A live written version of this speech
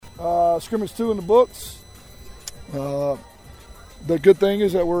Scrimmage 2 in the books. The good thing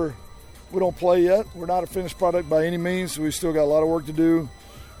is that we don't play yet. We're not a finished product by any means, so we still got a lot of work to do.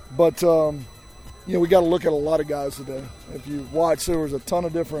 But, we got to look at a lot of guys today. If you watch, there was a ton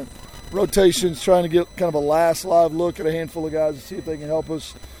of different rotations trying to get kind of a last live look at a handful of guys to see if they can help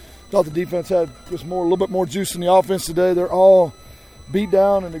us. Thought the defense had just a little bit more juice in the offense today. They're all beat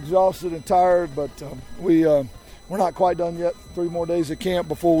down and exhausted and tired, but we're not quite done yet. 3 more days of camp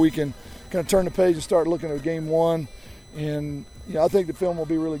before we can kind of turn the page and start looking at game 1. And I think the film will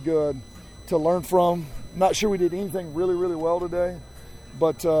be really good to learn from. Not sure we did anything really, really well today,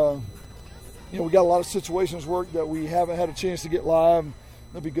 but we got a lot of situations work that we haven't had a chance to get live.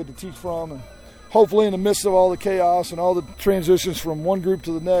 That'll be good to teach from, and hopefully in the midst of all the chaos and all the transitions from one group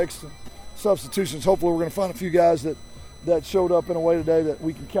to the next and substitutions, hopefully we're going to find a few guys that showed up in a way today that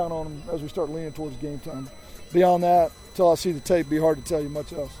we can count on them as we start leaning towards game time. Beyond that, until I see the tape, it'd be hard to tell you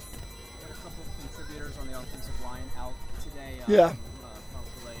much else. There are a couple of contributors on the offensive line out today. Yeah.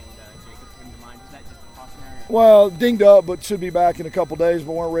 Probably, and Jacob came to mind. Is that just precautionary? Well, dinged up, but should be back in a couple days,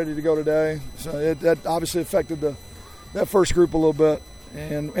 but weren't ready to go today. So that obviously affected that first group a little bit.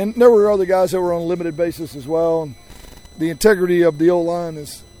 And there were other guys that were on a limited basis as well. And the integrity of the O-line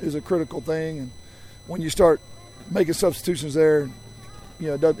is a critical thing. And when you start making substitutions there,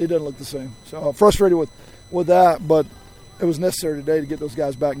 it doesn't look the same. So I'm frustrated with that, but it was necessary today to get those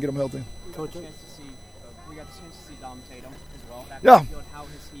guys back and get them healthy. We got the chance to see Dom Tatum as well. Yeah. How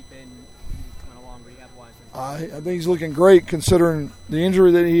has he been coming along rehab-wise? I think he's looking great considering the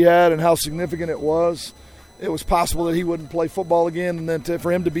injury that he had and how significant it was. It was possible that he wouldn't play football again, and then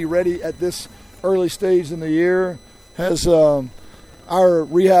for him to be ready at this early stage in the year has our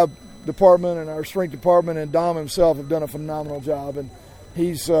rehab department and our strength department and Dom himself have done a phenomenal job. And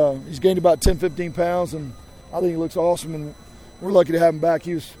he's gained about 10, 15 pounds, and I think he looks awesome, and we're lucky to have him back.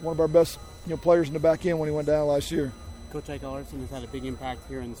 He was one of our best players in the back end when he went down last year. Coach Ike Larson has had a big impact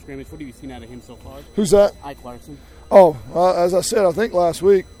here in the scrimmage. What have you seen out of him so far? Who's that? Ike Larson. Oh, as I said, I think last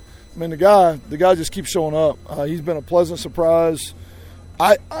week, the guy just keeps showing up. He's been a pleasant surprise.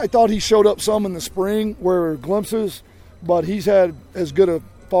 I thought he showed up some in the spring where glimpses, but he's had as good a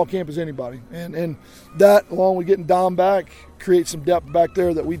fall camp as anybody. And that, along with getting Dom back, creates some depth back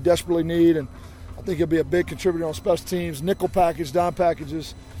there that we desperately need. And I think he'll be a big contributor on special teams, nickel package, dime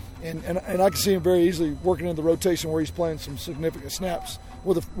packages. And I can see him very easily working in the rotation where he's playing some significant snaps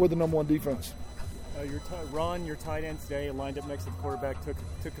with the number one defense. Your tight end today, lined up next to the quarterback, took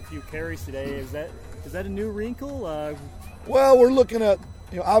a few carries today. Is that a new wrinkle? Well, we're looking at,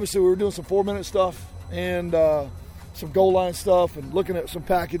 obviously we were doing some 4-minute stuff and some goal line stuff and looking at some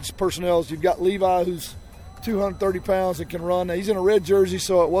package personnel. You've got Levi, who's 230 pounds and can run. Now, he's in a red jersey,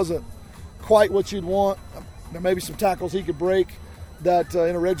 so it wasn't quite what you'd want. There may be some tackles he could break that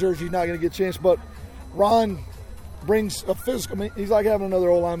in a red jersey he's not going to get a chance. But Ron brings a physical. He's like having another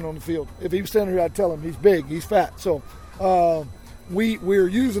old lineman on the field. If he was standing here, I'd tell him he's big, he's fat. So we're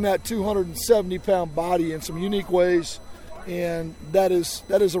using that 270-pound body in some unique ways, and that is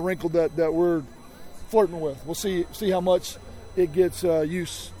a wrinkle that we're flirting with. We'll see how much it gets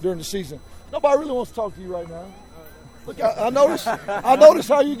use during the season. Nobody really wants to talk to you right now. Look, I notice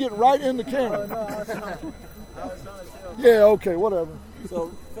how you get right in the camera. Yeah, okay, whatever.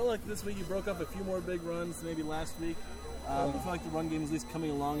 So, I feel like this week you broke up a few more big runs than maybe last week. You feel like the run game is at least coming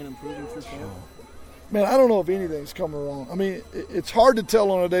along and improving through camp? Man, I don't know if anything's coming along. It's hard to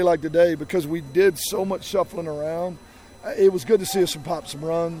tell on a day like today because we did so much shuffling around. It was good to see us pop some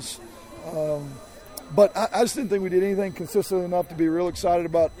runs. But I just didn't think we did anything consistent enough to be real excited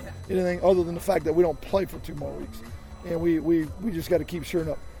about anything other than the fact that we don't play for 2 more weeks. And we just got to keep shoring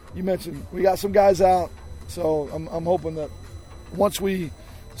up. You mentioned we got some guys out, so I'm hoping that once we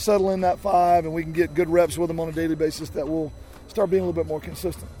settle in that 5 and we can get good reps with them on a daily basis, that we'll start being a little bit more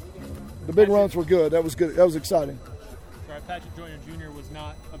consistent. The big runs were good. That was good. That was exciting. Sorry, Patrick Joyner Jr. was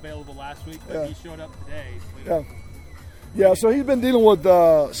not available last week, but he showed up today. Yeah, so he's been dealing with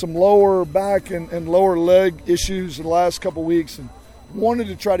some lower back and lower leg issues in the last couple weeks, and wanted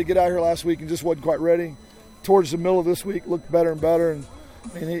to try to get out here last week and just wasn't quite ready. Towards the middle of this week, looked better and better,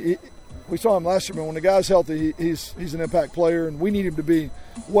 and we saw him last year. But when the guy's healthy, he's an impact player, and we need him to be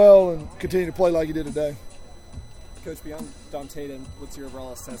well and continue to play like he did today. Coach, beyond Dom Tatum, what's your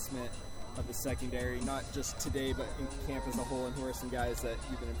overall assessment of the secondary, not just today, but in camp as a whole, and who are some guys that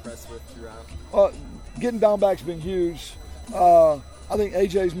you've been impressed with throughout? Getting Dom back's been huge. I think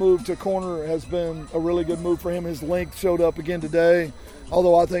AJ's move to corner has been a really good move for him. His length showed up again today,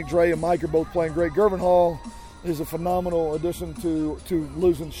 although I think Dre and Mike are both playing great. Gervin Hall is a phenomenal addition to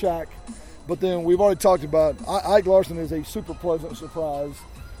losing Shaq. But then we've already talked about Ike Larson is a super pleasant surprise.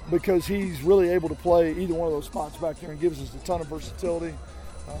 because he's really able to play either one of those spots back there and gives us a ton of versatility.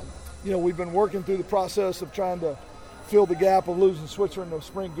 We've been working through the process of trying to fill the gap of losing Switzer in the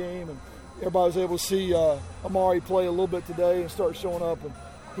spring game, and everybody was able to see Amari play a little bit today and start showing up, and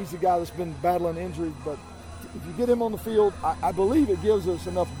he's the guy that's been battling injuries. But if you get him on the field, I believe it gives us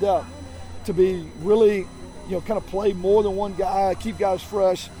enough depth to be really, kind of play more than one guy, keep guys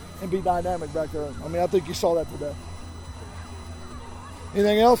fresh, and be dynamic back there. I mean, I think you saw that today.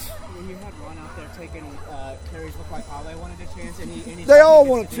 Anything else? When you had Ron out there taking carries, looked like Ale wanted a chance. Any they all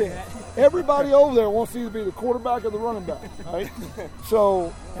want a chance. Everybody over there wants to either be the quarterback or the running back, right?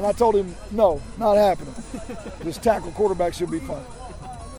 So, and I told him, no, not happening. This tackle quarterback should be fun.